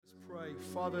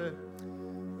Father,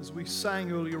 as we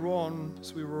sang earlier on,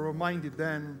 as we were reminded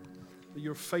then that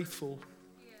you're faithful.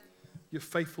 You're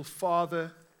faithful,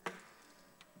 Father,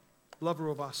 lover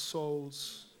of our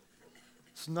souls.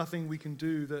 There's nothing we can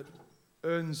do that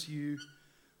earns you,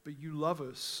 but you love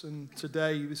us. And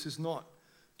today, this is not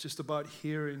just about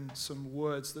hearing some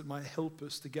words that might help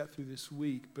us to get through this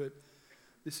week, but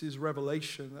this is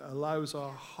revelation that allows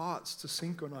our hearts to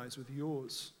synchronize with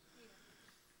yours.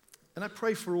 And I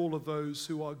pray for all of those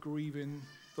who are grieving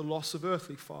the loss of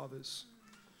earthly fathers.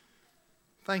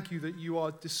 Thank you that you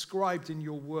are described in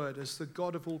your word as the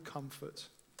God of all comfort.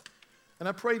 And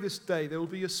I pray this day there will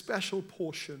be a special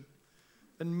portion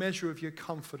and measure of your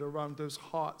comfort around those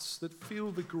hearts that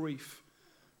feel the grief,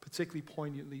 particularly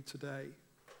poignantly today.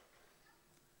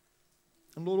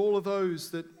 And Lord, all of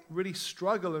those that really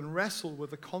struggle and wrestle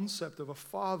with the concept of a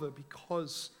father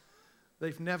because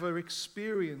they've never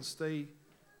experienced a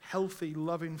healthy,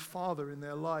 loving father in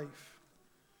their life.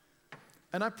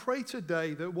 And I pray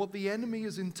today that what the enemy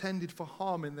has intended for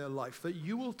harm in their life, that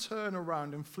you will turn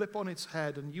around and flip on its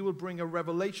head and you will bring a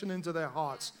revelation into their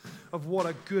hearts of what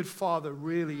a good father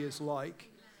really is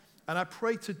like. And I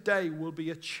pray today will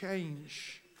be a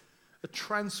change, a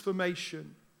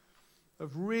transformation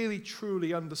of really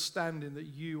truly understanding that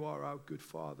you are our good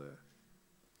father.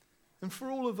 And for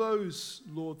all of those,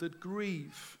 Lord, that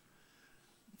grieve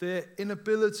their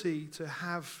inability to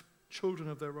have children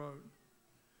of their own,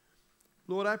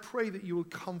 Lord, I pray that you will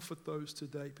comfort those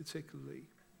today particularly,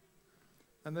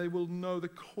 and they will know the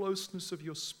closeness of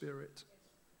your Spirit.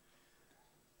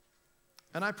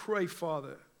 And I pray,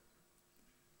 Father,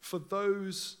 for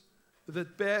those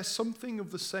that bear something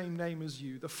of the same name as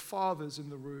you, the fathers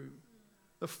in the room,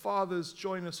 the fathers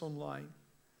join us online.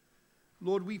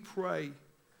 Lord, we pray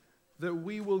that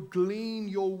we will glean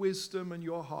your wisdom and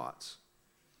your heart,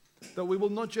 that we will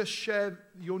not just share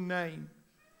your name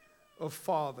of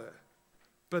Father,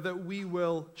 but that we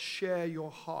will share your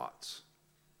heart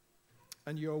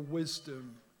and your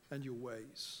wisdom and your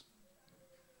ways.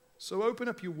 So open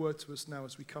up your word to us now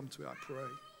as we come to our pray.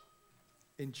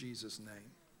 In Jesus'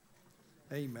 name.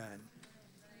 Amen.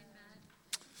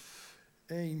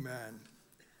 Amen.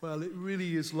 Well, it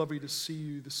really is lovely to see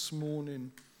you this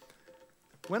morning.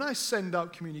 When I send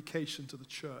out communication to the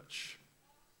church,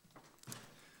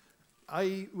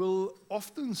 I will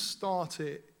often start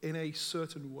it in a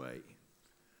certain way.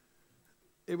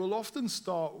 It will often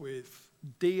start with,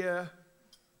 "Dear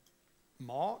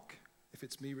Mark," if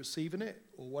it's me receiving it,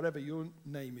 or whatever your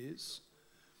name is.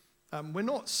 We're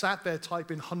not sat there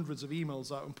typing hundreds of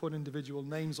emails out and putting individual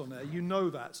names on there. You know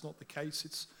that's not the case.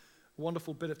 It's a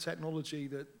wonderful bit of technology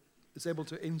that is able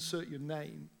to insert your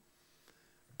name.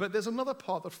 But there's another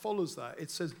part that follows that.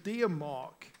 It says, "Dear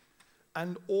Mark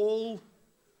and all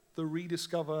the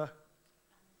Rediscover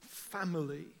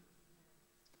family."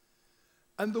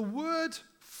 And the word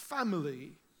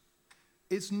family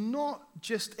is not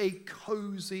just a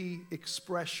cozy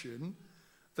expression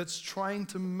that's trying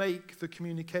to make the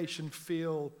communication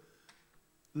feel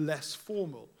less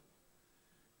formal.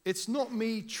 It's not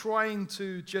me trying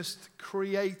to just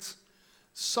create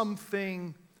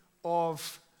something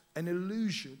of an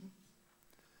illusion.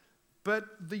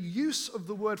 But the use of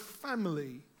the word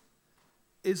family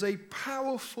is a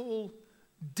powerful,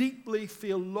 deeply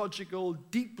theological,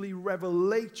 deeply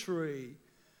revelatory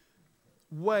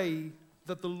way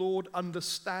that the Lord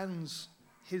understands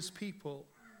his people.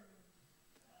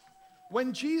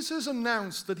 When Jesus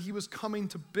announced that he was coming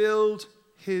to build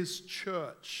his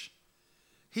church,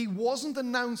 he wasn't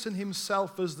announcing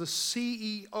himself as the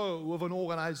CEO of an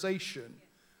organization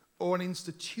or an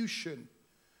institution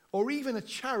or even a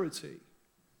charity.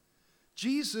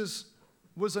 Jesus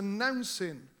was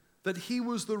announcing that he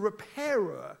was the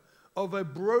repairer of a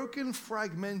broken,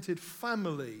 fragmented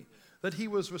family, that he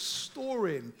was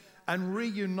restoring and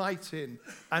reuniting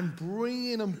and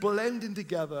bringing and blending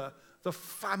together the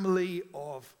family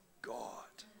of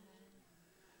God.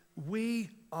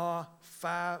 We are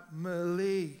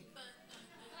family.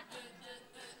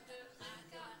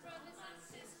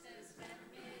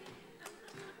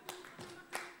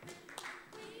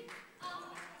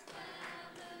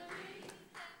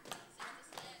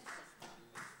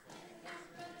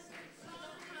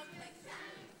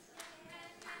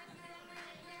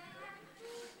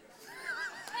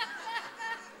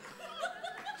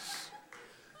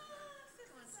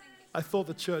 I thought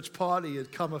the church party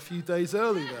had come a few days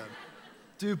early then.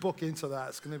 Do book into that.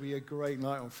 It's going to be a great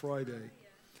night on Friday.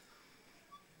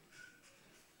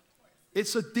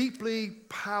 It's a deeply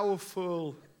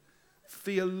powerful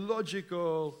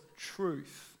theological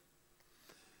truth.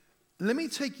 Let me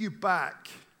take you back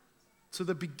to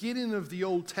the beginning of the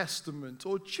Old Testament,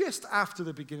 or just after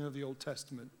the beginning of the Old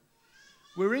Testament,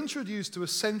 we're introduced to a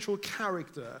central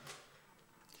character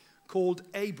called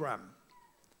Abram.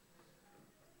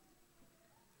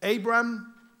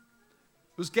 Abram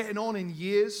was getting on in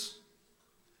years,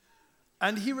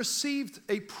 and he received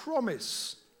a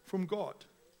promise from God.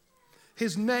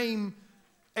 His name,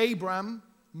 Abram,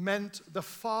 meant the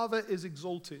Father is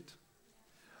exalted.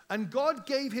 And God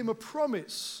gave him a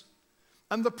promise.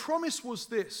 And the promise was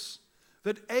this,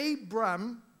 that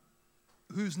Abram,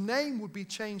 whose name would be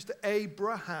changed to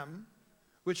Abraham,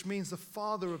 which means the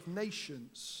father of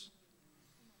nations,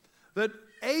 that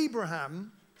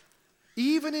Abraham,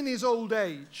 even in his old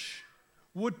age,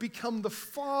 would become the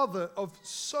father of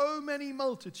so many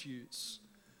multitudes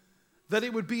that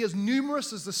it would be as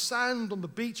numerous as the sand on the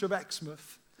beach of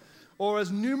Exmouth, or as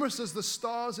numerous as the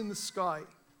stars in the sky.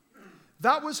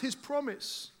 That was his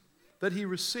promise that he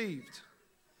received.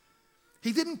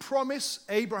 He didn't promise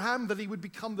Abraham that he would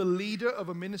become the leader of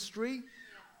a ministry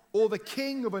or the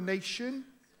king of a nation.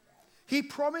 He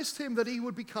promised him that he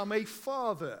would become a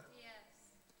father.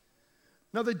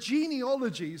 Now, the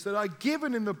genealogies that are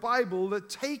given in the Bible that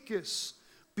take us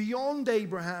beyond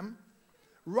Abraham,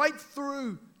 right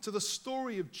through to the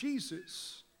story of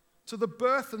Jesus, to the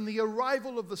birth and the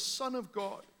arrival of the Son of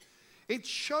God, it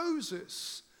shows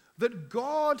us that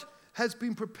God has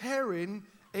been preparing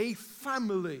a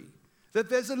family, that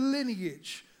there's a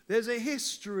lineage, there's a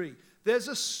history, there's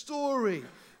a story,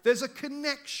 there's a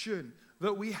connection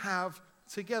that we have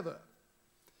together.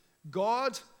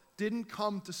 God didn't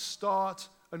come to start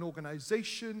an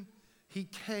organization. He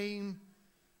came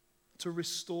to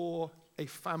restore a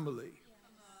family.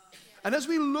 And as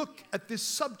we look at this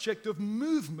subject of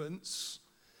movements,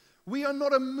 we are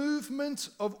not a movement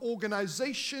of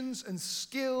organizations and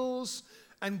skills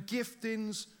and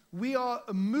giftings. We are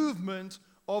a movement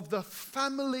of the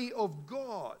family of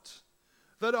God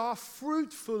that are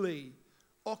fruitfully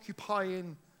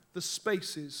occupying the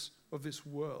spaces of this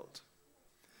world.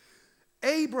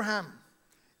 Abraham,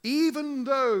 even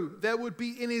though there would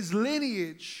be in his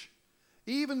lineage,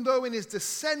 even though in his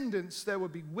descendants there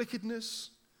would be wickedness,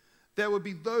 there would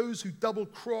be those who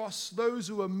double-cross, those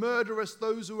who are murderous,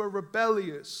 those who are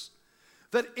rebellious,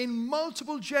 that in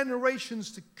multiple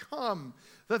generations to come,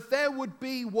 that there would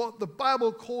be what the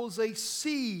Bible calls a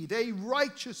seed, a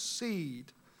righteous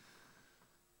seed,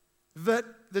 that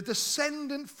the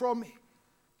descendant from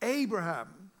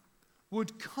Abraham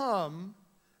would come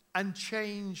and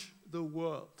change the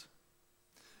world.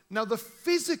 Now, the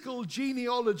physical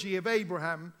genealogy of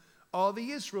Abraham are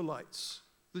the Israelites,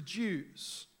 the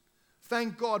Jews.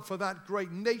 Thank God for that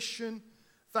great nation.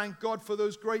 Thank God for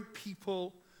those great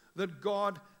people that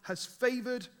God has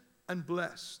favored and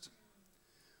blessed.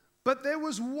 But there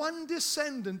was one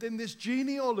descendant in this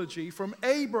genealogy from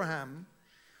Abraham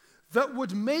that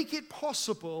would make it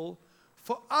possible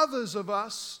for others of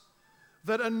us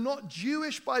that are not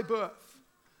Jewish by birth,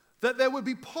 that there would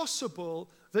be possible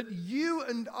that you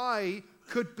and I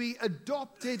could be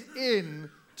adopted in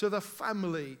to the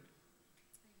family.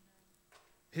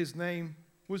 His name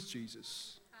was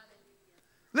Jesus.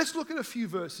 Let's look at a few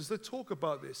verses that talk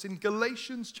about this. In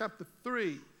Galatians chapter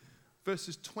 3,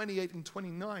 verses 28 and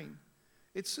 29,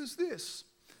 it says this: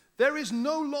 there is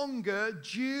no longer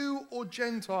Jew or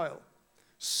Gentile,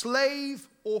 slave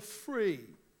or free,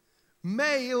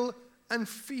 male and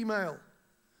female,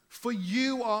 for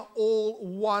you are all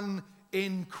one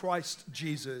in Christ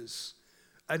Jesus.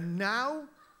 And now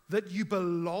that you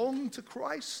belong to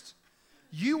Christ,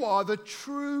 you are the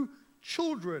true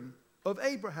children of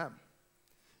Abraham.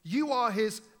 You are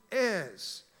his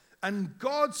heirs. And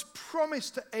God's promise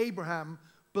to Abraham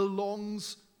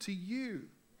belongs to you.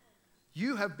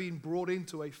 You have been brought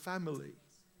into a family.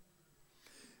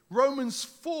 Romans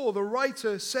 4, the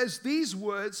writer says these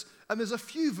words, and there's a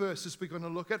few verses we're going to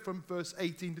look at from verse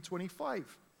 18 to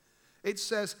 25. It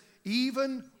says,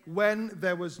 even when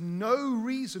there was no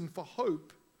reason for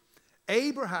hope,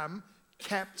 Abraham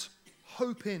kept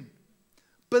hoping,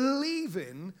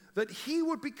 believing that he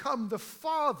would become the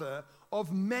father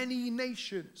of many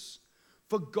nations.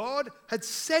 For God had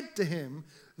said to him,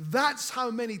 that's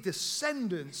how many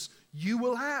descendants you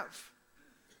will have.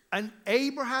 And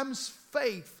Abraham's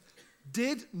faith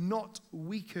did not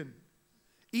weaken,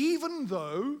 even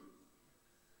though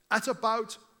at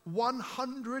about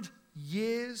 100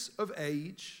 years of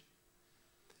age,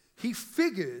 he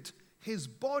figured his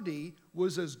body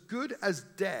was as good as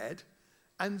dead,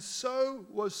 and so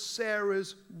was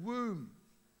Sarah's womb.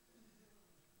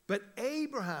 But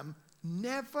Abraham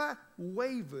never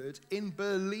wavered in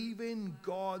believing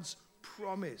God's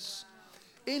promise.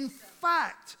 In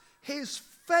fact, his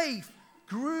faith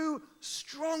grew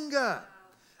stronger.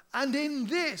 And in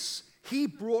this, he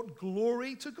brought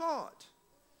glory to God.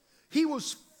 He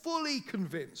was fully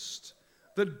convinced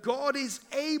that God is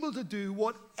able to do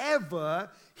whatever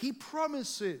he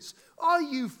promises. Are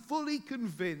you fully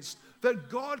convinced that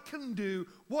God can do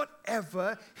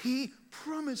whatever he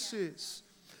promises?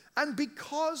 And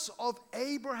because of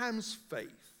Abraham's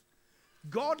faith,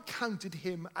 God counted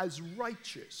him as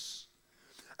righteous.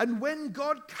 And when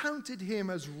God counted him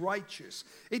as righteous,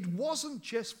 it wasn't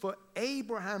just for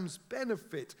Abraham's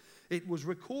benefit. It was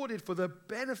recorded for the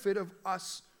benefit of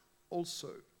us also,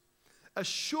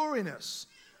 assuring us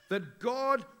that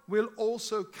God will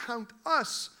also count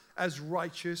us as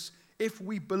righteous if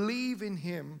we believe in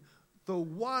him, the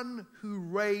one who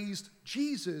raised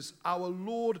Jesus, our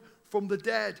Lord, from the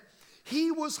dead.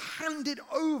 He was handed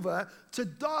over to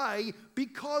die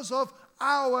because of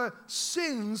our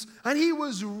sins, and he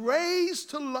was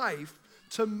raised to life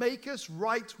to make us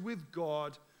right with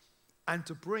God and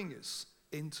to bring us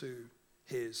into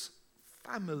his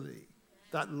family.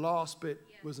 That last bit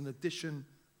was an addition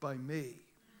by me.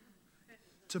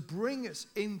 To bring us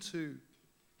into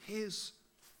his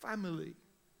family.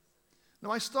 Now,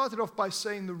 I started off by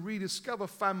saying the Rediscover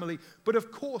family, but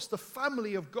of course, the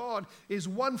family of God is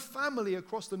one family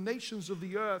across the nations of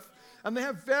the earth. And they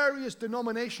have various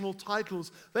denominational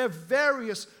titles. They have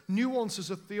various nuances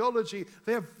of theology.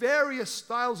 They have various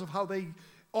styles of how they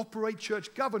operate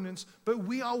church governance. But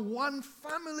we are one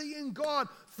family in God.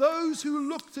 Those who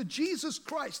look to Jesus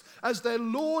Christ as their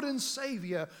Lord and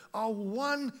Savior are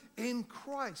one in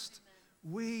Christ.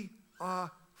 We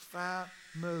are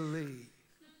family.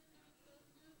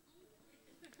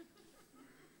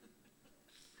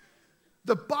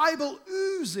 The Bible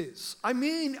oozes,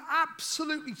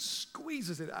 absolutely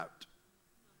squeezes it out,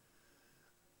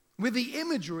 with the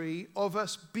imagery of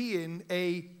us being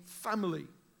a family.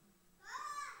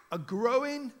 A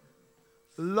growing,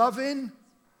 loving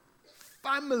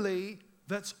family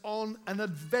that's on an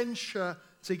adventure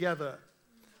together.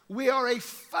 We are a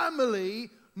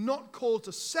family not called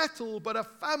to settle, but a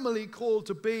family called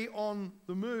to be on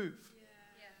the move.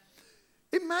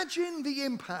 Imagine the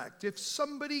impact if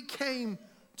somebody came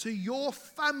to your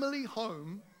family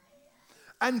home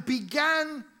and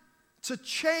began to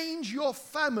change your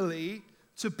family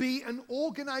to be an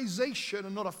organization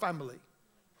and not a family.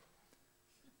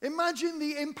 Imagine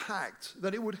the impact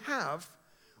that it would have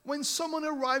when someone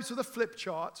arrives with a flip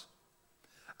chart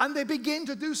and they begin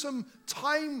to do some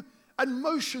time and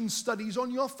motion studies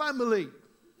on your family.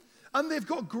 And they've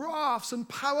got graphs and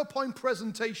PowerPoint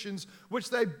presentations which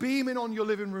they're beaming on your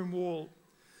living room wall.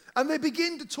 And they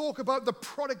begin to talk about the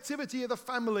productivity of the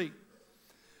family.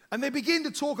 And they begin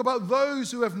to talk about those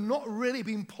who have not really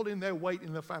been pulling their weight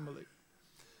in the family.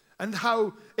 And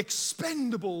how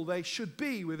expendable they should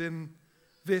be within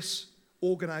this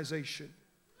organization.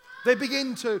 They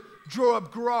begin to draw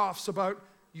up graphs about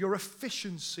your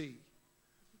efficiency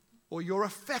or your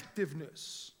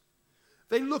effectiveness.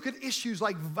 They look at issues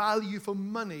like value for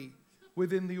money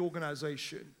within the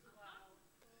organization.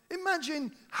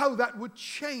 Imagine how that would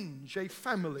change a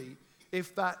family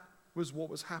if that was what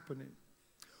was happening.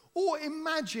 Or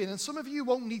imagine, and some of you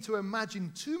won't need to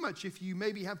imagine too much if you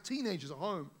maybe have teenagers at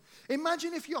home.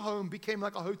 Imagine if your home became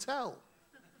like a hotel.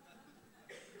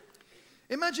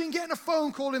 Imagine getting a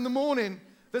phone call in the morning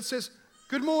that says,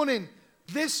 "Good morning,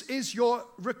 this is your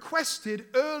requested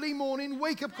early morning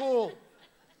wake-up call."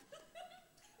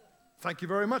 Thank you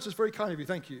very much. That's very kind of you.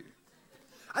 Thank you.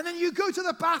 And then you go to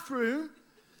the bathroom,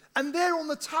 and there on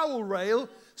the towel rail,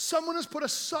 someone has put a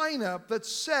sign up that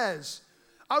says,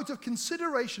 "Out of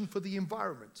consideration for the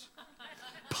environment,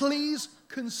 please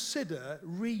consider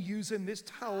reusing this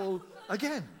towel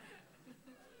again."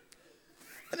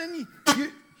 And then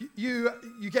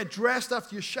you get dressed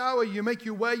after your shower, you make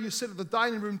your way, you sit at the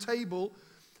dining room table,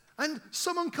 and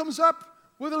someone comes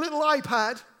up with a little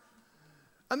iPad,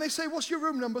 and they say, "What's your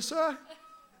room number, sir?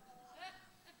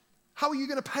 How are you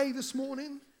going to pay this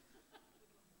morning?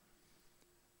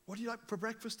 What do you like for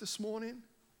breakfast this morning?"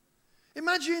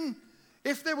 Imagine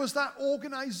if there was that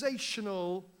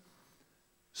organizational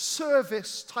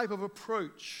service type of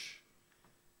approach.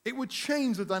 It would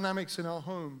change the dynamics in our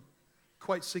home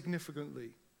quite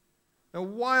significantly. Now,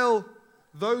 while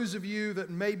those of you that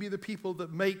may be the people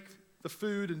that make the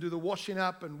food and do the washing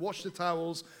up and wash the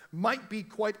towels might be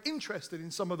quite interested in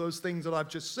some of those things that I've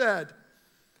just said,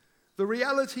 the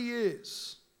reality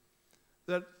is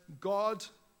that God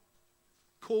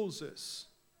calls us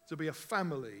to be a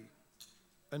family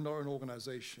and not an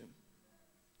organization.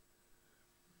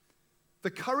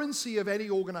 The currency of any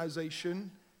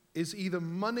organization is either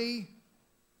money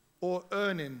or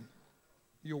earning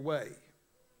your way.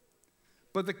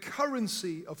 But the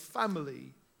currency of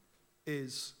family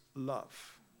is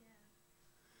love.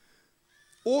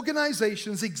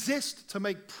 Organizations exist to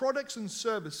make products and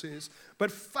services,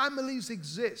 but families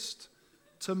exist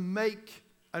to make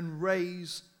and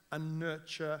raise and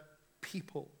nurture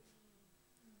people.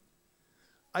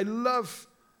 I love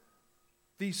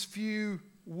these few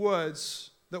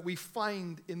words that we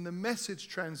find in the Message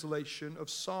translation of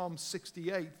Psalm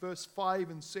 68, verse 5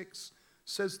 and 6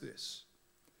 says this.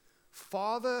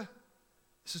 Father,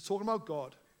 this is talking about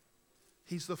God.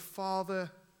 He's the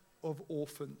father of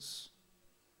orphans.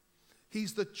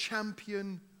 He's the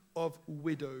champion of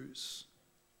widows.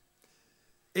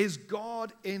 Is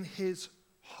God in his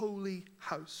holy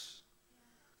house?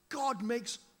 God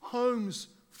makes homes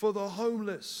for the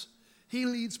homeless. He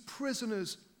leads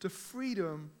prisoners to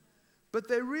freedom. But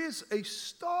there is a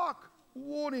stark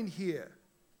warning here.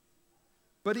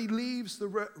 But he leaves the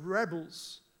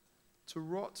rebels to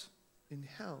rot in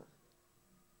hell.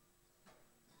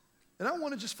 And I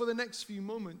want to just for the next few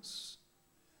moments,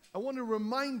 I want to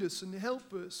remind us and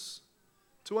help us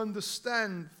to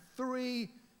understand three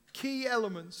key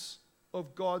elements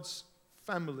of God's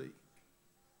family.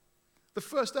 The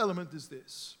first element is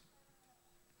this.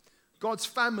 God's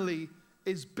family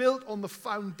is built on the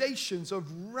foundations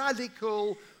of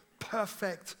radical,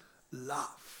 perfect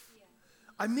love. Yeah.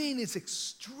 I mean, it's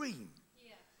extreme.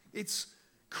 Yeah. It's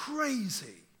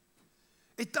crazy.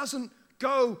 It doesn't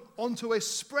go onto a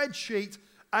spreadsheet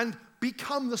and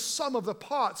become the sum of the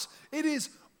parts. It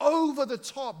is over the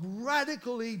top,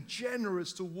 radically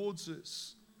generous towards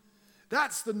us.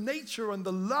 That's the nature and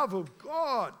the love of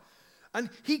God.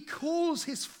 And he calls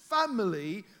his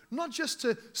family not just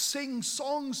to sing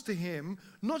songs to him,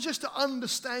 not just to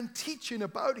understand teaching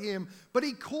about him, but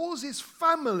he calls his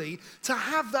family to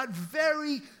have that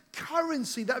very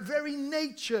currency, that very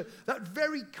nature, that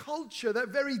very culture, that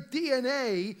very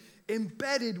DNA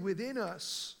embedded within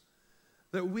us.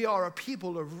 That we are a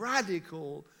people of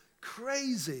radical,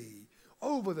 crazy,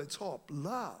 over-the-top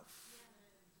love.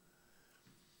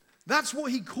 That's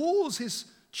what he calls his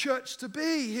church to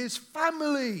be, his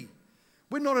family.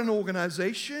 We're not an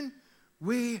organization.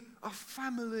 We are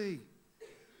family.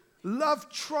 Love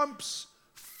trumps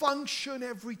function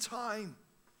every time.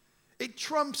 It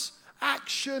trumps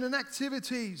action and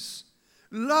activities.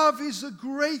 Love is the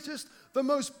greatest, the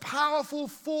most powerful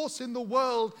force in the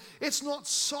world. It's not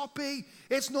soppy.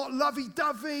 It's not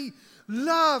lovey-dovey.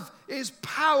 Love is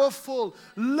powerful.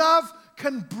 Love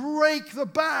can break the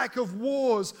back of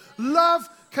wars. Love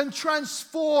can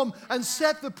transform and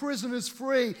set the prisoners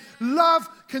free. Love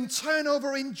can turn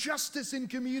over injustice in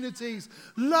communities.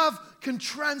 Love can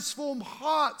transform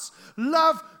hearts.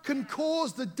 Love can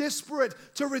cause the disparate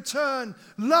to return.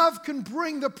 Love can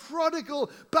bring the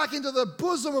prodigal back into the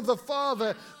bosom of the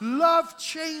Father. Love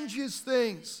changes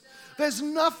things. There's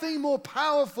nothing more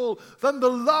powerful than the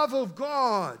love of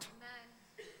God.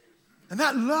 And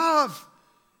that love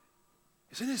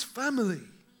is in his family.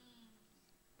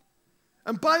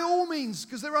 And by all means,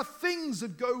 because there are things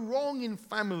that go wrong in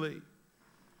family,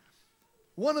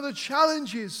 one of the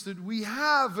challenges that we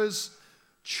have as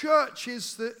church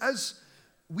is that as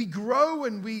we grow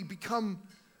and we become,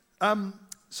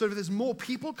 there's more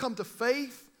people come to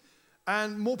faith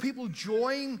and more people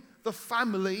join the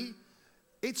family,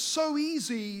 it's so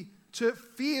easy to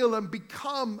feel and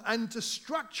become and to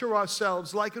structure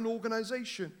ourselves like an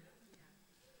organization.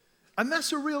 And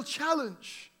that's a real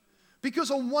challenge.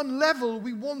 Because on one level,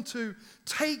 we want to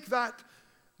take that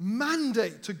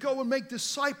mandate to go and make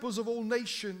disciples of all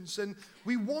nations. And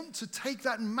we want to take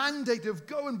that mandate of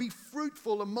go and be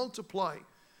fruitful and multiply.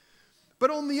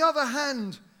 But on the other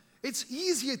hand, it's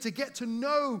easier to get to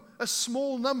know a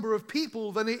small number of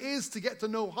people than it is to get to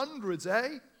know hundreds, eh?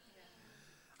 Yeah.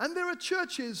 And there are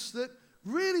churches that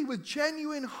really with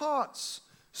genuine hearts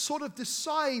sort of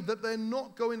decide that they're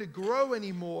not going to grow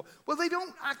anymore. Well, they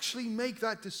don't actually make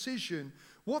that decision.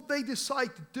 What they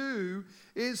decide to do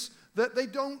is that they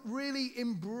don't really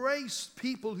embrace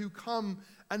people who come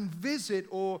and visit,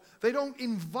 or they don't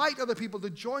invite other people to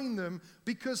join them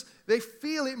because they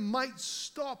feel it might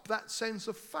stop that sense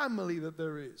of family that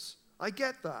there is. I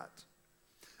get that.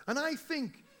 And I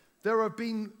think there have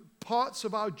been parts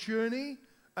of our journey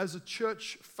as a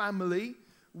church family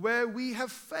where we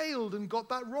have failed and got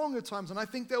that wrong at times. And I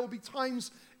think there will be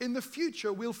times in the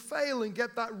future we'll fail and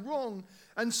get that wrong.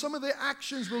 And some of the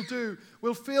actions we'll do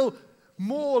will feel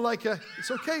more like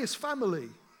it's okay, it's family.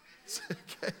 It's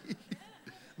okay.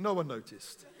 No one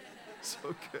noticed.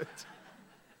 So good.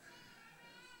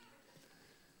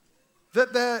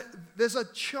 That there's a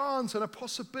chance and a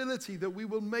possibility that we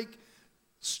will make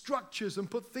structures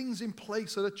and put things in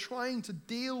place that are trying to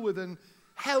deal with and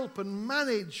help and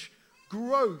manage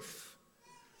growth.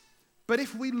 But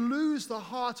if we lose the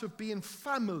heart of being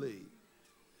family,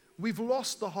 we've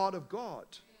lost the heart of God.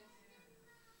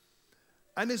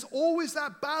 And there's always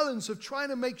that balance of trying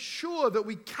to make sure that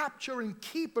we capture and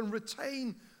keep and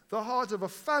retain the heart of a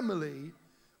family,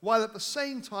 while at the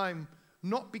same time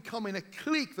not becoming a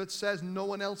clique that says no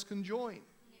one else can join.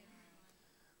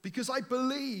 Because I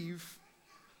believe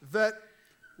that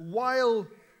while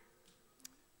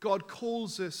God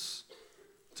calls us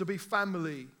to be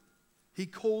family, He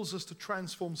calls us to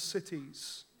transform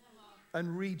cities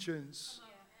and regions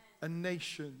and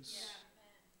nations.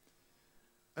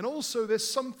 And also there's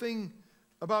something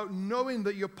about knowing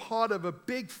that you're part of a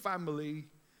big family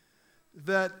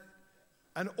that,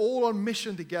 and all on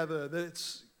mission together, that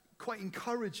it's quite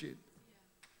encouraging.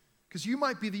 Because you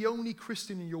might be the only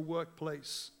Christian in your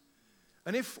workplace.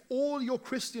 And if all your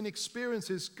Christian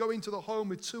experiences go into the home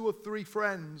with 2 or 3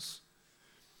 friends,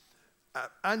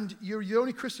 and you're the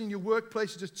only Christian in your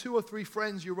workplace, just 2 or 3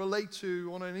 friends you relate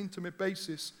to on an intimate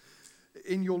basis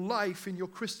in your life, in your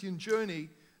Christian journey,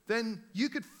 then you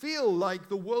could feel like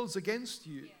the world's against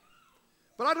you.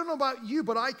 But I don't know about you,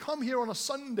 but I come here on a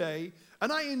Sunday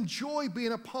and I enjoy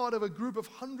being a part of a group of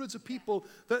hundreds of people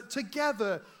that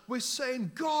together we're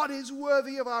saying, God is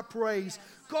worthy of our praise.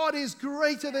 God is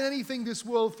greater than anything this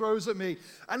world throws at me.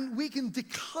 And we can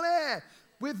declare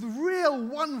with real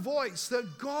one voice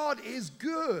that God is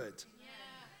good.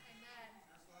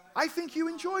 I think you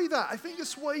enjoy that. I think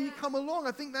it's why you come along.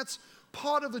 I think that's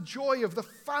part of the joy of the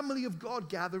family of God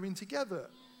gathering together.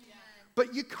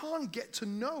 But you can't get to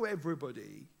know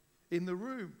everybody in the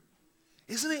room.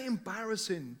 Isn't it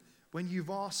embarrassing when you've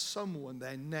asked someone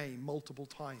their name multiple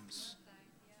times?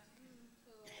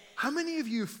 How many of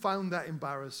you found that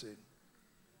embarrassing?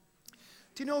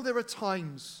 Do you know there are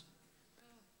times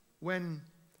when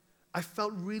I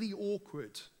felt really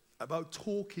awkward about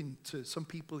talking to some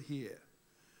people here.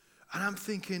 And I'm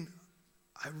thinking,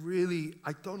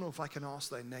 I don't know if I can ask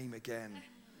their name again.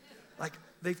 Like,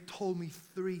 they've told me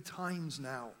 3 times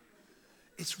now.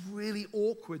 It's really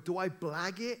awkward. Do I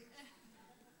blag it?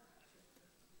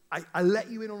 I let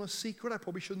you in on a secret. I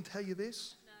probably shouldn't tell you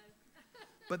this. No.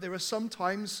 But there are some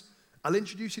times I'll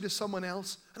introduce you to someone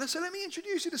else, and I say, let me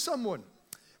introduce you to someone.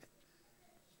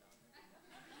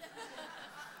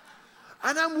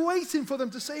 And I'm waiting for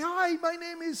them to say, hi, my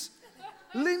name is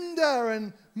Linda,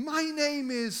 and my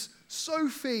name is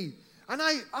Sophie. And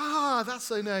that's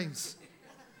their names.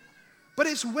 But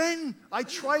it's when I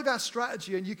try that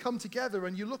strategy and you come together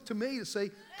and you look to me to say,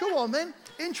 go on then,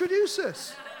 introduce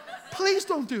us. Please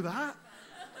don't do that.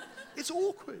 It's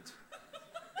awkward.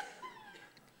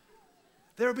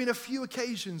 There have been a few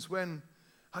occasions when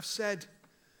I've said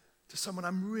to someone,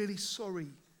 I'm really sorry.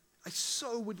 I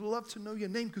so would love to know your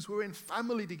name because we're in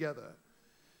family together.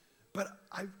 But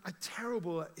I'm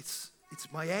terrible. It's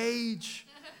my age,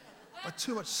 but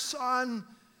too much sun.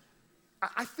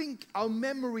 I think our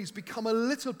memories become a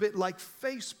little bit like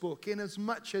Facebook in as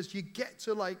much as you get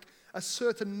to like a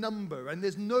certain number and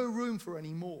there's no room for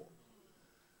any more.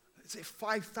 It's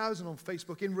 5,000 on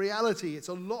Facebook. In reality, it's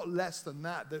a lot less than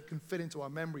that can fit into our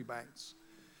memory banks.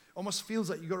 Almost feels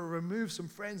like you've got to remove some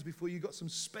friends before you've got some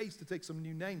space to take some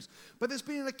new names. But there's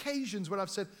been occasions when I've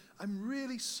said, I'm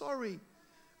really sorry.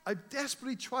 I've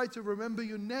desperately tried to remember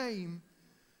your name,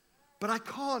 but I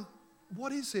can't.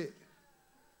 What is it?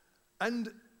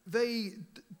 And they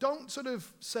don't sort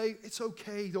of say, it's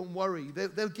okay, don't worry.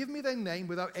 They'll give me their name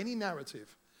without any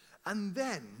narrative. And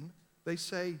then they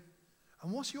say,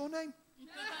 and what's your name?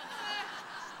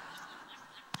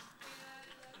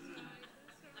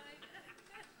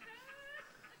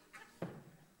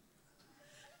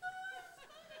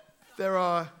 There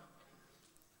are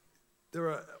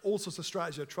all sorts of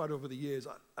strategies I've tried over the years.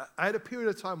 I had a period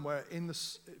of time where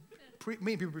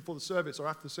meeting people before the service or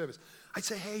after the service, I'd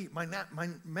say, hey, my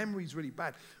memory's really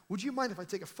bad. Would you mind if I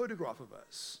take a photograph of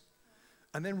us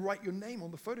and then write your name on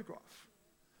the photograph?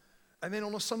 And then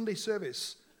on a Sunday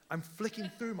service, I'm flicking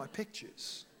through my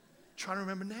pictures, trying to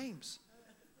remember names.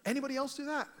 Anybody else do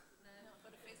that?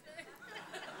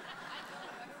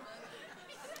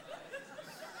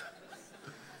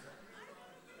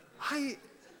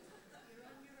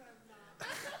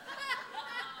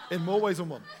 In more ways than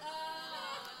one.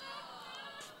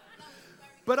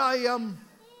 But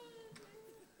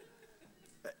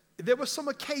there were some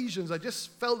occasions I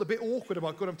just felt a bit awkward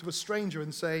about going up to a stranger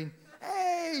and saying,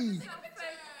 hey.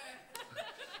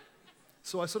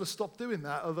 So I sort of stopped doing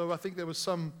that, although I think there was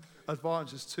some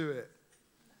advantages to it.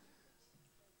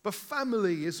 But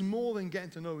family is more than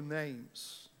getting to know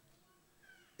names.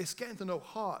 It's getting to know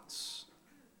hearts.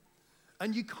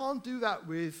 And you can't do that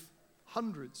with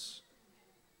hundreds.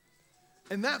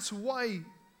 And that's why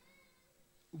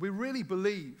we really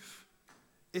believe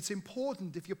it's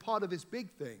important, if you're part of this big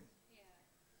thing,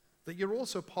 that you're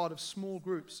also part of small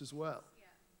groups as well.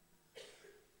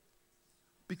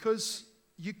 Because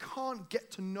you can't get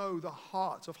to know the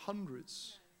heart of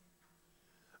hundreds.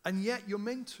 And yet you're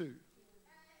meant to.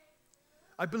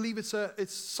 I believe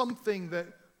it's something that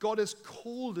God has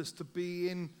called us to be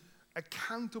in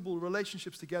accountable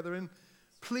relationships together. And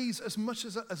please, as much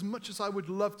as I would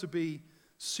love to be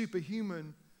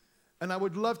superhuman, and I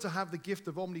would love to have the gift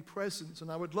of omnipresence,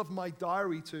 and I would love my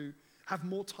diary to have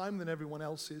more time than everyone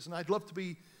else's, and I'd love to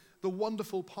be the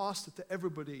wonderful pastor to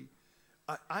everybody,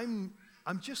 I'm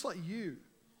just like you.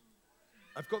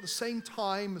 I've got the same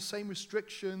time, the same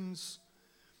restrictions,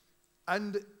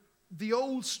 and the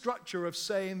old structure of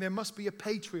saying there must be a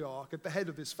patriarch at the head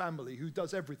of this family who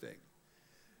does everything.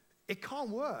 It can't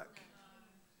work.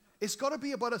 It's got to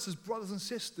be about us as brothers and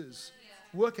sisters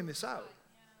working this out.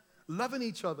 Loving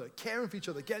each other, caring for each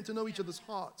other, getting to know each other's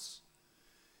hearts.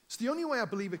 It's the only way I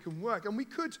believe it can work. And we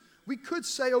could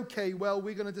say, okay, well,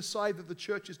 we're going to decide that the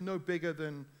church is no bigger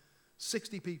than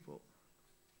 60 people.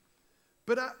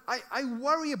 But I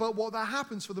worry about what that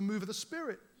happens for the move of the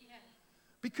Spirit.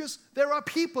 Because there are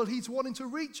people he's wanting to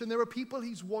reach, and there are people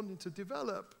he's wanting to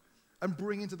develop and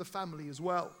bring into the family as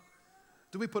well.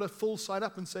 Do we put a full sign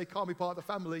up and say, can't be part of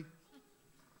the family?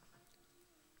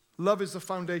 Love is the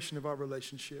foundation of our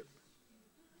relationship.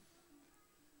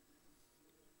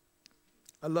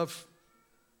 I love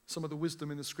some of the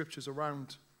wisdom in the scriptures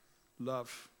around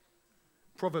love.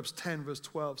 Proverbs 10 verse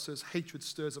 12 says, hatred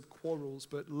stirs up quarrels,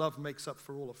 but love makes up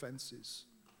for all offenses.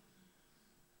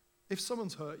 If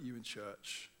someone's hurt you in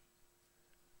church,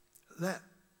 let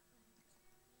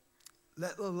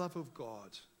the love of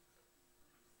God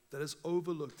that has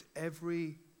overlooked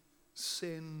every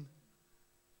sin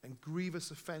and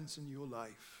grievous offense in your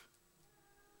life,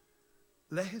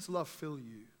 let his love fill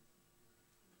you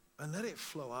and let it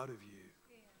flow out of you.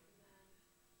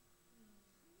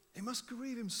 It must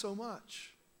grieve him so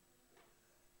much.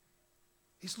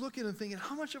 He's looking and thinking,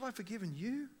 how much have I forgiven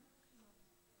you?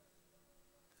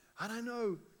 And I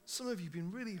know some of you have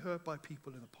been really hurt by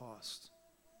people in the past.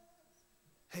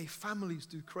 Hey, families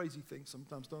do crazy things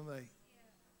sometimes, don't they?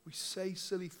 We say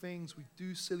silly things, we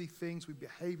do silly things, we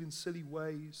behave in silly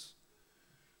ways.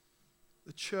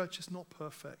 The church is not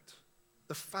perfect.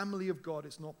 The family of God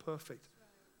is not perfect,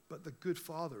 but the good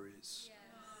Father is. Yes.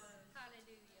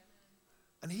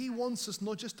 Hallelujah. And he wants us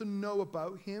not just to know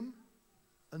about him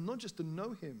and not just to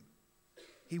know him.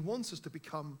 He wants us to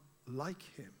become like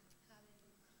him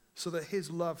so that his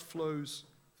love flows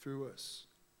through us.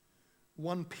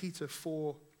 1 Peter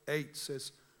 4:8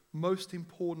 says, most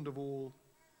important of all,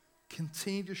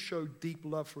 continue to show deep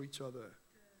love for each other,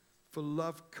 for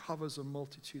love covers a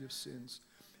multitude of sins.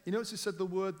 You notice it said the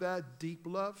word there, deep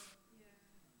love?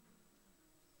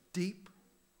 Deep?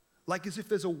 Like as if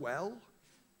there's a well?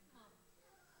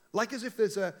 Like as if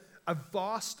there's a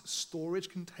vast storage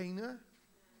container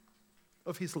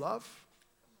of his love?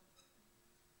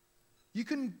 You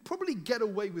can probably get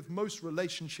away with most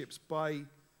relationships by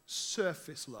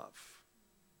surface love.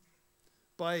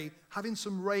 By having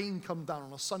some rain come down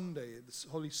on a Sunday, the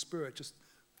Holy Spirit just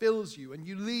fills you and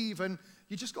you leave and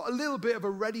you just got a little bit of a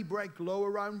ready bread glow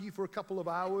around you for a couple of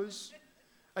hours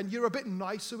and you're a bit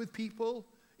nicer with people.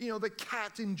 You know, the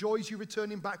cat enjoys you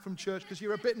returning back from church because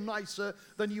you're a bit nicer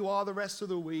than you are the rest of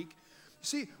the week.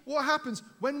 See, what happens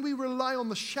when we rely on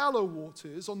the shallow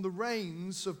waters, on the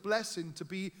rains of blessing to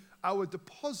be our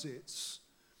deposits,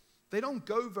 they don't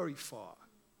go very far.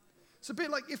 It's a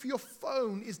bit like if your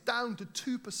phone is down to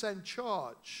 2%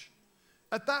 charge.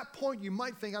 At that point, you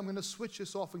might think, I'm going to switch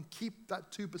this off and keep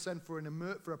that 2%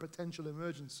 for a potential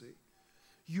emergency.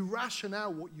 You ration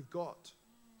out what you've got.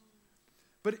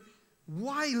 But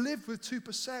why live with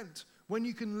 2% when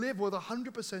you can live with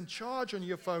 100% charge on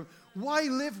your phone? Why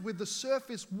live with the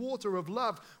surface water of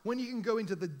love when you can go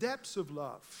into the depths of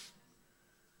love?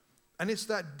 And it's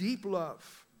that deep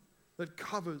love that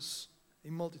covers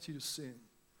a multitude of sin.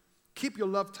 Keep your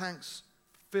love tanks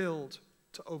filled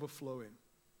to overflowing.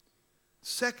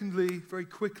 Secondly, very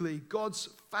quickly, God's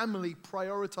family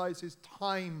prioritizes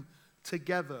time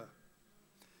together.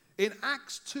 In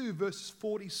Acts 2, verses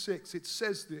 46, it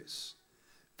says this.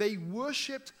 They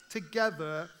worshipped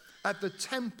together at the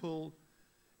temple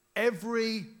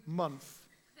every month.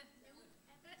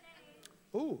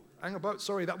 Oh, hang about.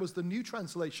 Sorry, that was the new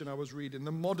translation I was reading,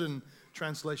 the modern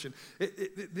translation.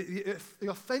 The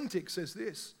authentic says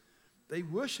this. They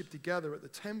worship together at the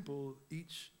temple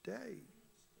each day.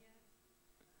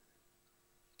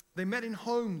 They met in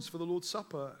homes for the Lord's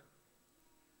Supper.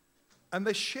 And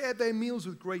they shared their meals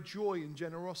with great joy and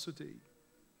generosity.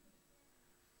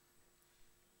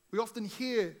 We often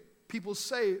hear people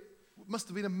say, it must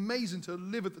have been amazing to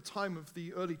live at the time of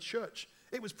the early church.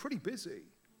 It was pretty busy.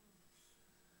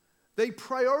 They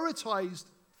prioritized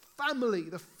family,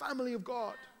 the family of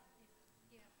God.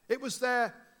 It was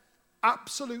their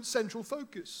absolute central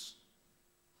focus.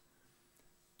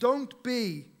 Don't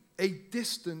be a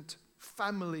distant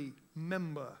family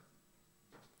member.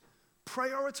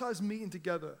 Prioritize meeting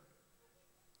together.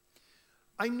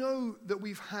 I know that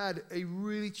we've had a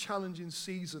really challenging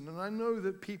season, and I know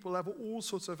that people have all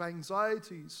sorts of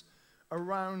anxieties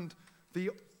around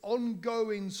the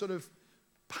ongoing sort of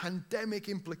pandemic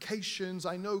implications.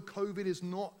 I know COVID is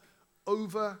not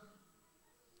over,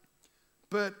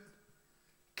 but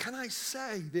can I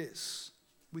say this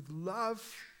with love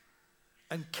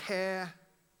and care,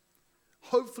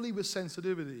 hopefully with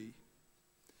sensitivity?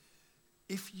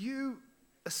 If you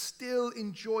are still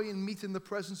enjoying meeting the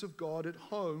presence of God at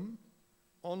home,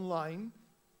 online,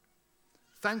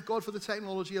 thank God for the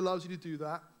technology allows you to do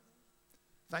that.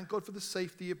 Thank God for the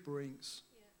safety it brings.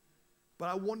 Yeah. But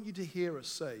I want you to hear us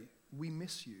say, we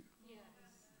miss you. Yes.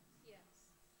 Yes.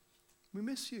 We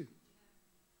miss you.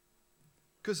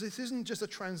 Because this isn't just a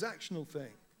transactional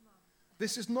thing.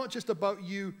 This is not just about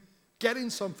you getting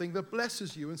something that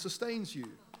blesses you and sustains you.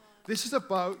 This is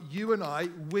about you and I.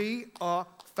 We are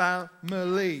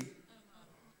family.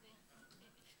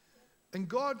 And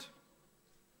God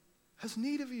has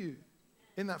need of you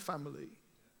in that family.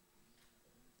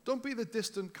 Don't be the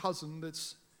distant cousin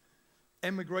that's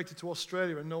emigrated to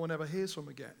Australia and no one ever hears from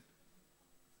again.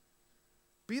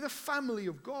 Be the family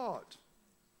of God.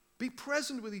 Be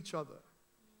present with each other.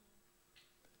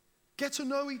 Get to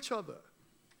know each other.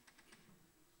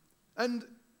 And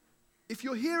if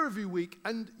you're here every week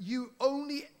and you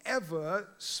only ever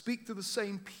speak to the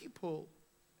same people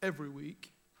every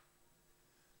week,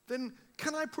 then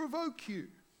can I provoke you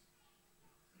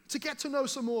to get to know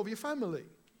some more of your family?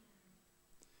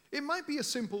 It might be a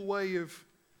simple way of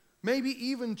maybe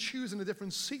even choosing a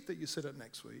different seat that you sit at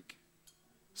next week,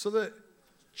 so that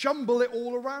jumble it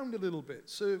all around a little bit.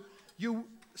 So you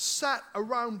sat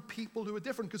around people who are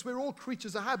different, because we're all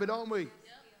creatures of habit, aren't we?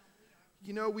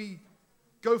 You know, we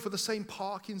go for the same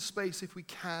parking space if we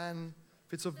can,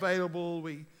 if it's available.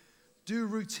 We do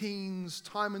routines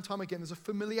time and time again. There's a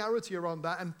familiarity around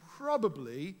that. And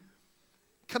probably,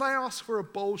 can I ask for a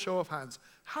bold show of hands?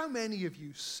 How many of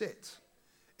you sit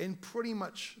in pretty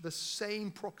much the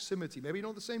same proximity, maybe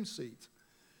not the same seat,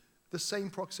 the same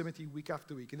proximity week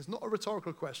after week? And it's not a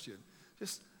rhetorical question.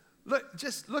 Just look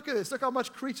at this. Look how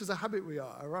much creatures of habit we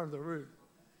are around the room.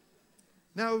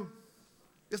 Now,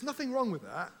 there's nothing wrong with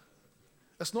that.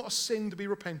 That's not a sin to be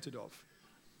repented of.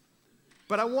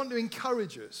 But I want to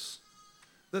encourage us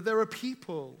that there are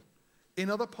people in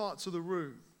other parts of the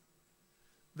room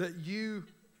that you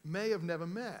may have never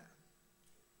met.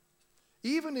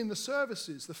 Even in the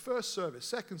services, the first service,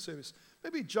 second service,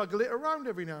 maybe juggle it around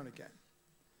every now and again.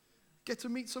 Get to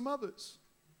meet some others.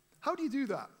 How do you do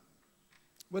that?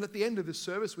 Well, at the end of this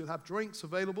service, we'll have drinks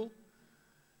available.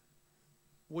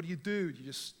 What do? You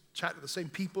just chat with the same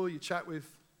people you chat with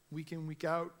week in, week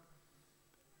out.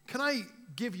 Can I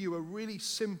give you a really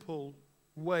simple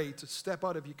way to step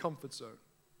out of your comfort zone?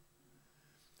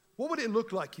 What would it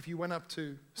look like if you went up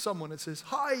to someone and says,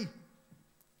 "Hi,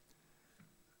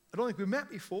 I don't think we've met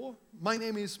before. My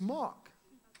name is Mark.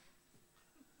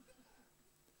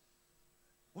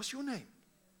 What's your name?"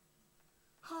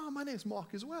 "Ah, my name's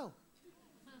Mark as well."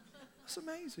 That's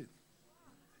amazing.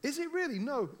 Is it really?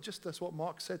 No, just that's what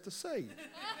Mark said to say.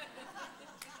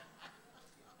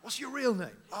 "What's your real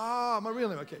name?" "Ah, my real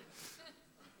name, okay."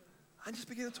 And just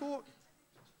begin to talk.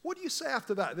 What do you say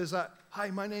after that? There's that, "Hi,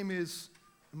 my name is.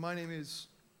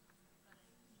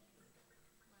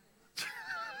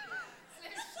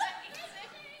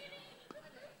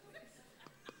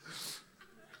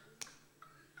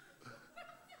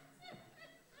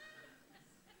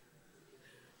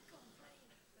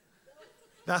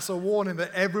 That's a warning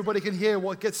that everybody can hear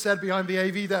what gets said behind the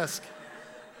AV desk.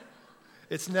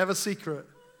 It's never secret.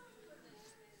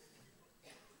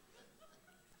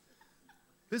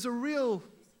 There's a real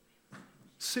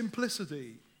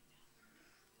simplicity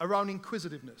around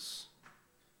inquisitiveness.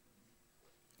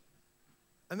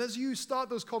 And as you start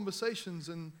those conversations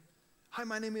and, "Hi,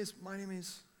 my name is,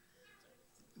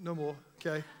 no more,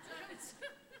 okay.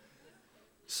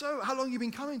 So, how long have you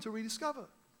been coming to Rediscover?"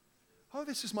 "Oh,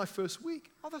 this is my first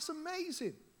week." "Oh, that's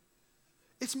amazing.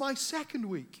 It's my second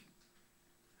week.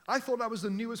 I thought I was the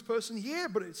newest person here,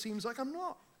 but it seems like I'm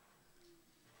not."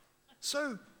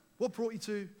 "So, what brought you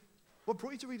to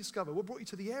Rediscover? What brought you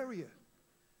to the area?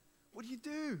 What do you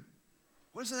do?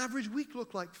 What does an average week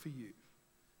look like for you?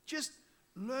 Just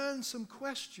learn some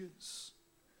questions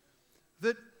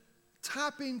that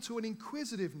tap into an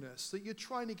inquisitiveness that you're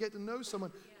trying to get to know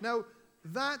someone. Now,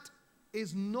 that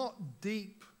is not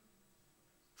deep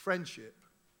friendship.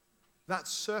 That's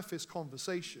surface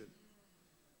conversation.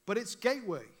 But it's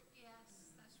gateway. Yes,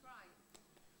 that's right.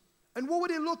 And what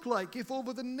would it look like if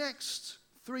over the next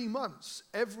 3 months,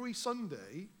 every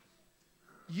Sunday,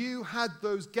 you had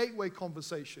those gateway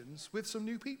conversations with some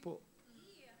new people?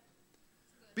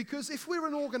 Because if we're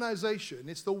an organization,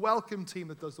 it's the welcome team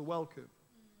that does the welcome.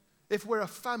 If we're a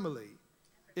family,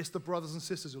 it's the brothers and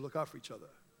sisters who look out for each other.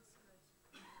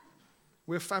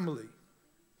 We're family.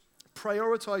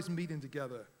 Prioritize meeting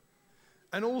together.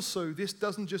 And also, this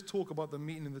doesn't just talk about the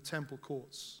meeting in the temple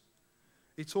courts.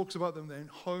 It talks about them in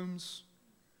homes.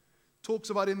 Talks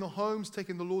about in the homes,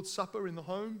 taking the Lord's Supper in the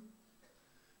home.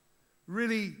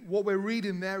 Really, what we're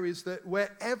reading there is that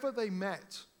wherever they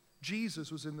met,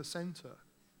 Jesus was in the center.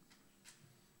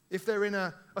 If they're in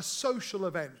a social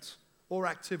event or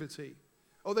activity,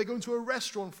 or they go into a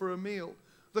restaurant for a meal,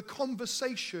 the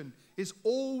conversation is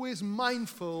always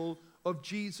mindful of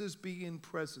Jesus being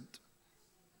present.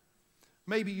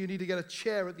 Maybe you need to get a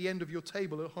chair at the end of your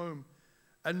table at home,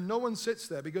 and no one sits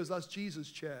there because that's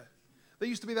Jesus' chair. There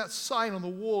used to be that sign on the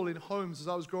wall in homes as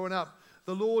I was growing up.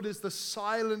 The Lord is the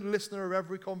silent listener of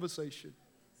every conversation.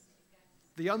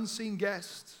 The unseen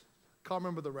guest, can't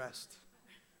remember the rest.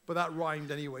 But that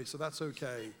rhymed anyway, so that's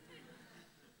okay.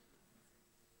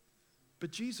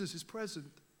 But Jesus is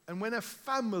present. And when a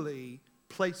family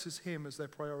places him as their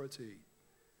priority,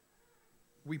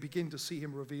 we begin to see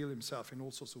him reveal himself in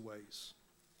all sorts of ways.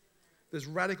 There's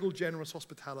radical, generous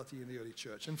hospitality in the early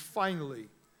church. And finally,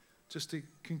 just to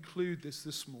conclude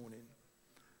this morning,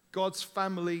 God's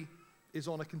family is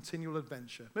on a continual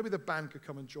adventure. Maybe the band could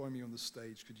come and join me on the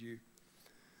stage, could you?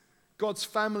 God's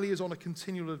family is on a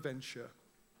continual adventure.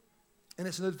 And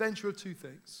it's an adventure of two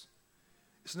things.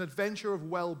 It's an adventure of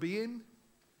well-being,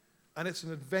 and it's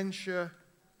an adventure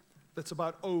that's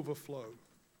about overflow.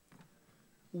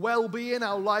 Well-being,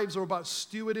 our lives are about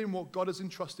stewarding what God has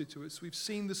entrusted to us. We've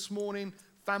seen this morning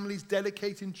families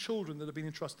dedicating children that have been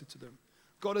entrusted to them.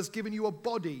 God has given you a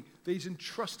body that He's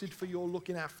entrusted for your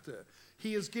looking after.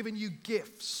 He has given you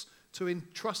gifts to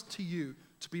entrust to you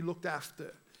to be looked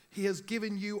after. He has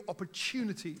given you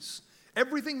opportunities.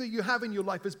 Everything that you have in your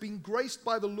life has been graced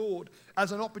by the Lord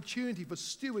as an opportunity for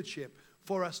stewardship,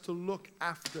 for us to look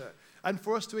after, and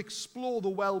for us to explore the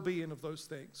well-being of those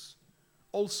things.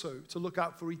 Also, to look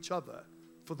out for each other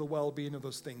for the well-being of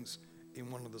those things in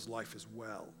one another's life as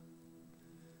well.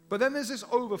 But then there's this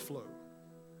overflow,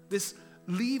 this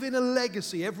leaving a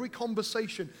legacy, every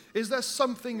conversation. Is there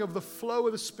something of the flow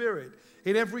of the Spirit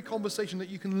in every conversation that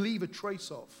you can leave a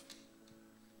trace of?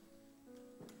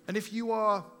 And if you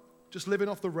are just living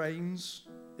off the reins,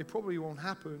 it probably won't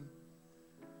happen.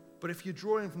 But if you're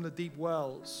drawing from the deep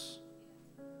wells,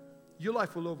 your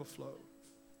life will overflow.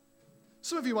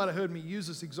 Some of you might have heard me use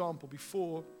this example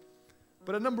before,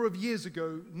 but a number of years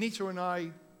ago, Nita and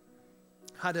I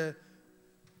had an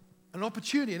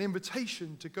opportunity, an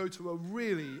invitation to go to a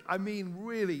really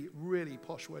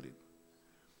posh wedding.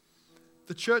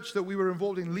 The church that we were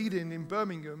involved in leading in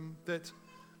Birmingham, that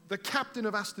the captain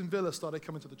of Aston Villa started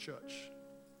coming to the church.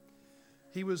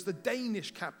 He was the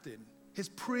Danish captain. His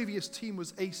previous team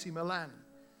was AC Milan.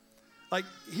 Like,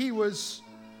 he was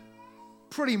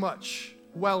pretty much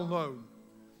well known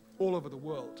all over the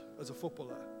world as a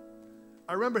footballer.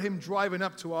 I remember him driving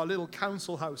up to our little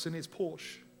council house in his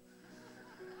Porsche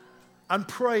and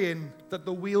praying that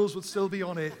the wheels would still be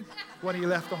on it when he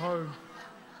left the home.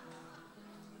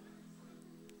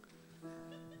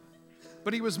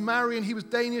 But he was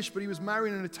Danish, but he was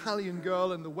marrying an Italian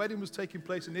girl, and the wedding was taking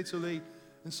place in Italy.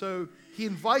 And so he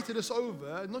invited us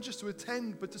over, not just to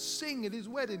attend, but to sing at his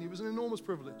wedding. It was an enormous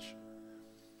privilege.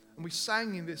 And we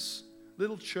sang in this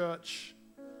little church,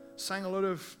 sang a lot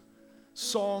of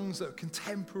songs that were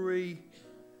contemporary.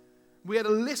 We had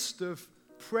a list of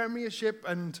Premiership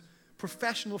and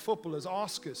professional footballers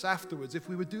ask us afterwards if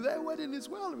we would do their wedding as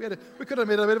well. We could have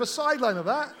made a bit of a sideline of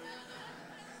that.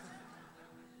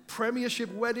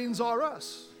 Premiership weddings are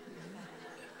us.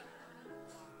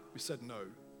 We said no.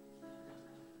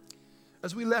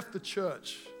 As we left the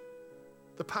church,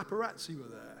 the paparazzi were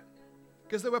there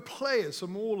because there were players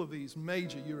from all of these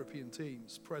major European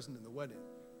teams present in the wedding.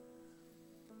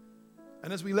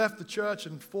 And as we left the church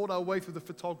and fought our way through the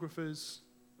photographers,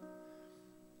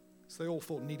 so they all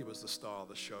thought Nita was the star of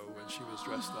the show when she was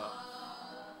dressed up.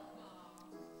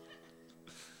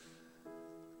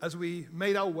 As we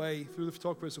made our way through the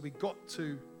photographers, we got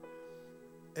to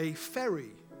a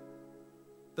ferry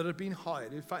that had been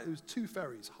hired. In fact, there was 2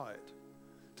 ferries hired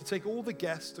to take all the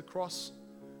guests across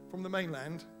from the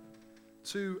mainland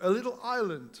to a little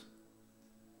island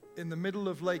in the middle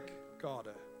of Lake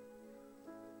Garda.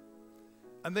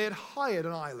 And they had hired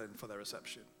an island for their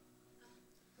reception.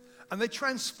 And they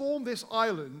transformed this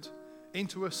island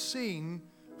into a scene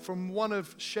from one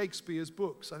of Shakespeare's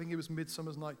books. I think it was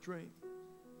Midsummer's Night Dream.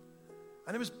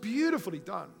 And it was beautifully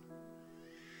done.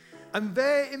 And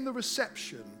there in the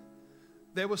reception,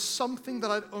 there was something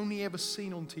that I'd only ever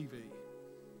seen on TV.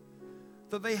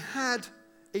 That they had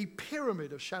a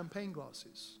pyramid of champagne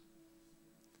glasses.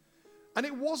 And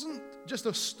it wasn't just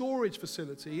a storage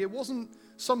facility. It wasn't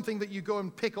something that you go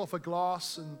and pick off a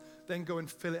glass and then go and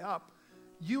fill it up.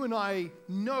 You and I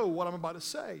know what I'm about to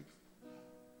say.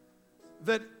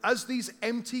 That as these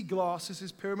empty glasses,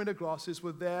 these pyramid of glasses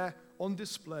were there on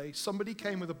display, somebody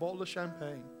came with a bottle of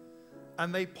champagne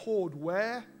and they poured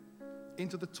where?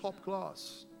 Into the top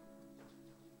glass.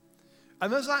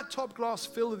 And as that top glass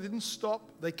filled, it didn't stop.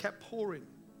 They kept pouring.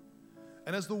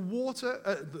 And as the water,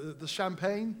 the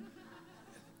champagne,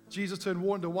 Jesus turned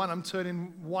water into wine. I'm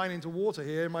turning wine into water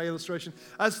here in my illustration.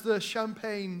 As the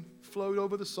champagne flowed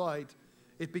over the side,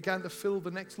 it began to fill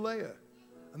the next layer.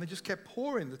 And they just kept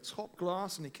pouring the top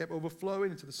glass, and it kept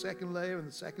overflowing into the second layer, and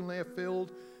the second layer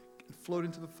filled and flowed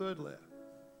into the third layer.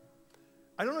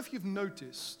 I don't know if you've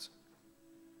noticed,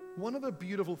 one of the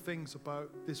beautiful things about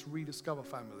this Rediscover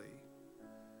family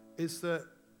is that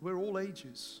we're all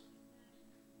ages,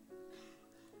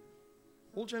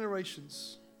 all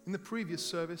generations. In the previous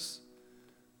service,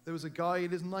 there was a guy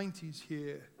in his 90s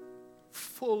here,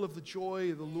 full of the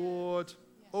joy of the Lord,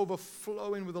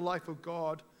 overflowing with the life of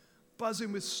God,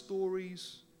 buzzing with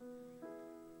stories.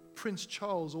 Prince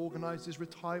Charles organized his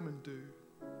retirement do,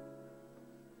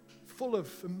 full of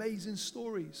amazing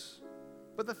stories.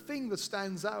 But the thing that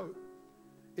stands out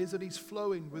is that he's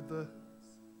flowing with the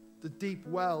deep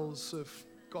wells of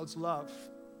God's love.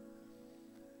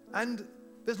 And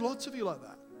there's lots of you like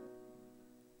that.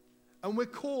 And we're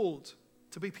called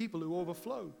to be people who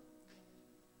overflow.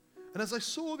 And as I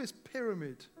saw this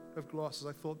pyramid of glasses,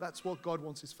 I thought that's what God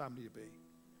wants his family to be.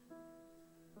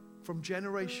 From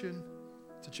generation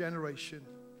to generation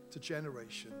to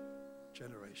generation,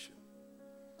 generation.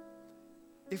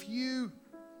 If you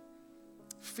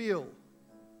feel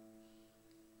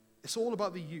it's all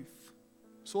about the youth,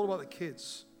 it's all about the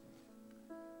kids,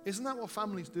 isn't that what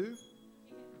families do?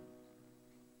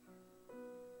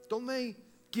 Don't they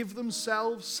give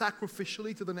themselves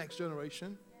sacrificially to the next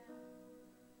generation?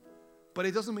 But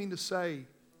it doesn't mean to say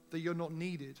that you're not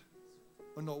needed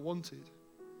or not wanted.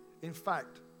 In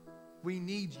fact, we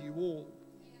need you all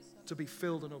to be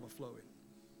filled and overflowing.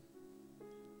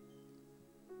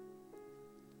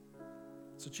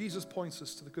 So Jesus points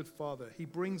us to the good Father. He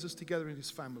brings us together in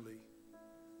his family,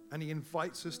 and he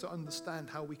invites us to understand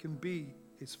how we can be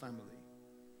his family.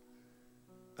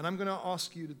 And I'm going to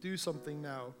ask you to do something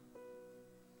now,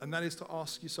 and that is to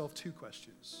ask yourself 2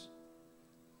 questions.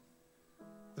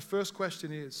 The first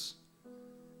question is,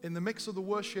 in the mix of the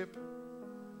worship,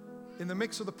 in the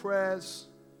mix of the prayers,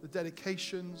 the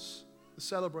dedications, the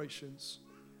celebrations,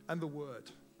 and the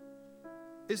word,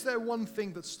 is there one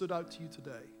thing that stood out to you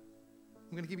today?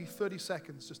 I'm going to give you 30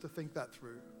 seconds just to think that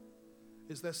through.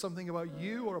 Is there something about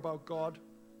you or about God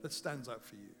that stands out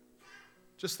for you?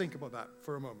 Just think about that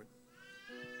for a moment.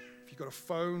 If you've got a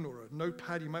phone or a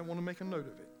notepad, you might want to make a note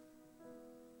of it.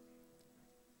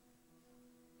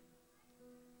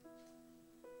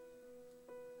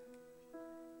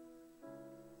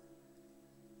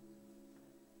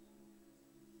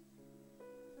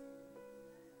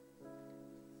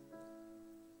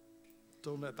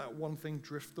 Don't let that one thing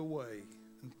drift away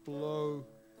and blow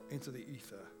into the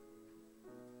ether.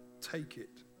 Take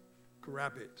it,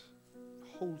 grab it,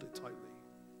 hold it tightly.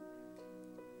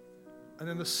 And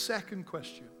then the second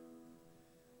question,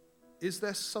 is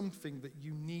there something that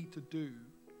you need to do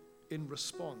in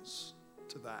response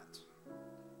to that?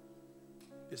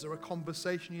 Is there a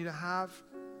conversation you need to have?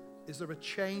 Is there a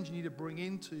change you need to bring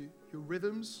into your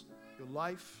rhythms, your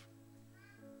life?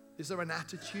 Is there an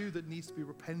attitude that needs to be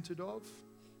repented of?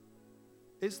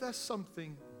 Is there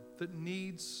something that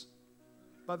needs,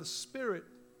 by the Spirit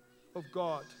of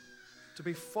God, to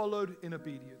be followed in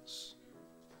obedience?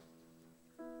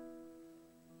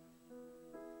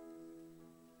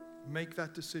 Make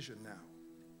that decision now.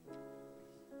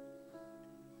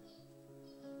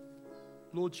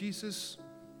 Lord Jesus,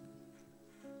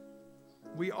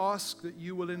 we ask that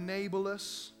you will enable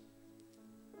us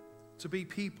to be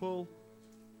people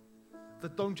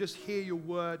that don't just hear your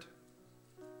word,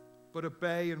 but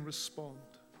obey and respond.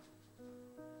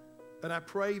 And I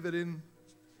pray that in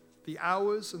the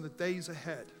hours and the days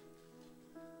ahead,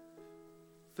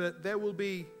 that there will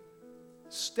be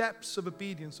steps of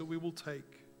obedience that we will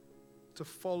take to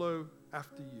follow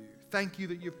after you. Thank you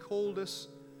that you've called us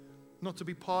not to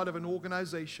be part of an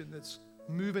organization that's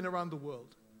moving around the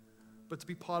world, but to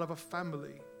be part of a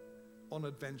family on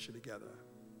adventure together.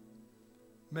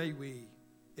 May we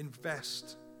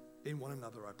invest in one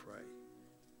another, I pray.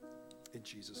 In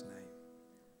Jesus' name,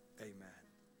 amen.